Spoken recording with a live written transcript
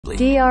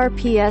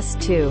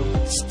DRPS 2.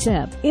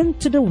 Step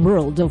into the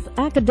world of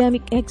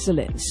academic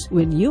excellence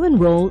when you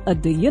enroll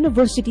at the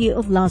University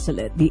of La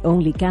Salette, the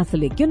only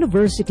Catholic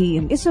university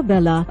in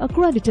Isabela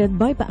accredited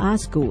by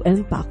PHCA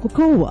and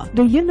PHCA,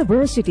 the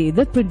university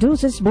that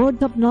produces board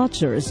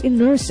top-notchers in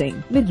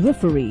nursing,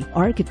 midwifery,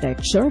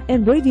 architecture,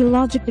 and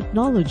radiologic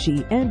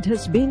technology, and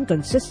has been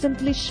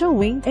consistently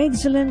showing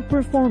excellent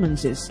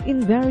performances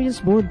in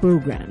various board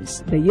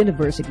programs. The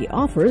university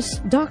offers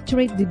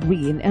doctorate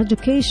degree in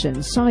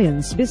education,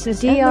 science,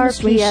 business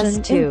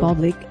administration, and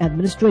public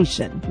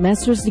administration,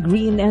 master's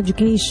degree in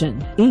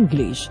education,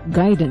 English,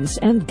 guidance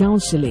and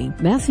counseling,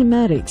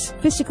 mathematics,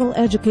 physical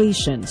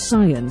education,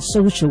 science,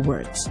 social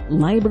works,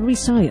 library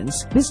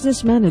science,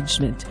 business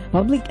management,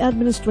 public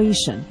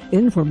administration,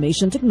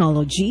 information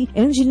technology,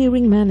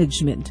 engineering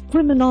management,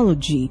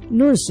 criminology,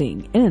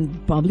 nursing,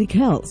 and public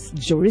health,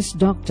 Juris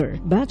Doctor,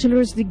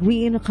 bachelor's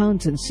degree in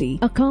accountancy,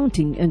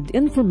 accounting and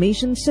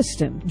information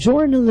system,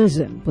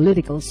 journalism,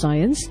 political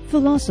science,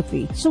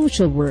 philosophy,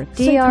 social work,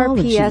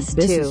 psychology, DRPS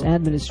business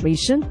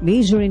administration,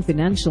 major in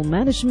financial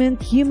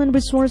management, human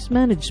resource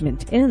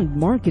management, and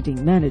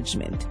marketing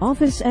management,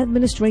 office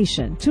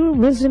administration,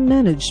 tourism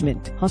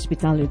management,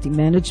 hospitality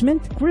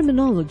management,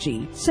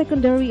 criminology,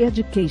 secondary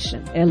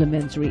education,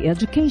 elementary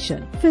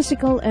education,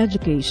 physical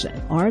education,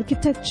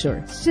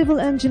 architecture, civil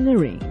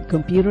engineering,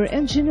 computer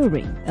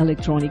engineering,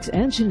 electronics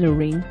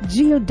engineering,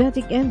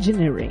 geodetic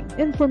engineering,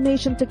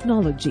 information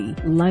technology,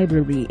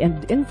 library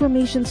and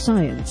information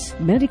science,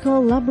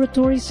 medical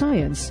laboratory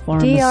science,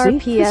 pharmacy,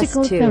 DRPS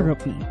physical 2.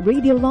 therapy,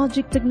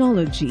 radiologic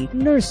technology,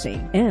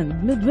 nursing, and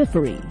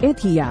midwifery.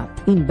 ETIAP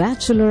in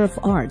Bachelor of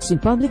Arts in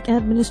Public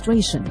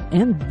Administration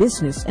and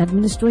Business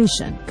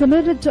Administration.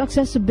 Committed to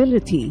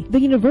accessibility, the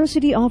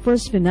university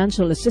offers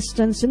financial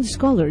assistance and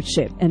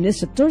scholarship and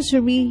is a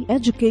tertiary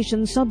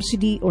education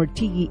subsidy or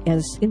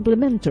TES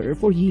implementer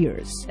for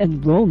years.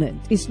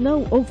 Enrollment is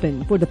now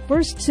open for the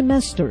first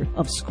semester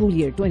of school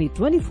year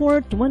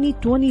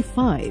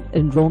 2024-2025.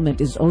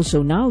 Enrollment is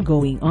also now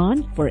going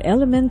on for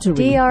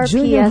elementary,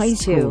 junior high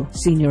school,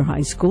 senior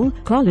high school,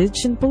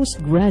 college, and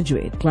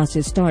postgraduate.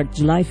 Classes start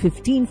July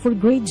 15 for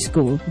grade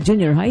school,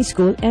 junior high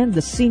school, and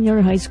the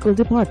senior high school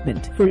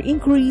department. For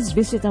inquiries,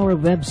 visit our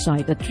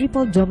website at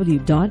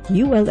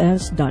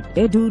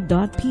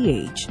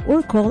www.uls.edu.ph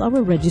or call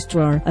our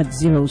registrar at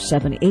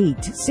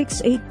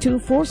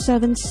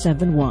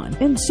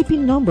 078-682-4771 and CP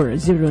number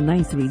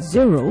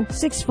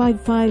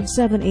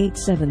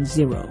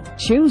 0930-655-7870.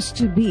 Choose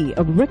to be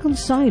a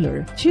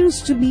reconciler.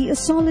 Choose to be a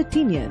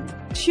Saletinian.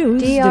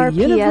 Choose the DRPS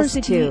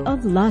University 2.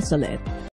 of La Salette.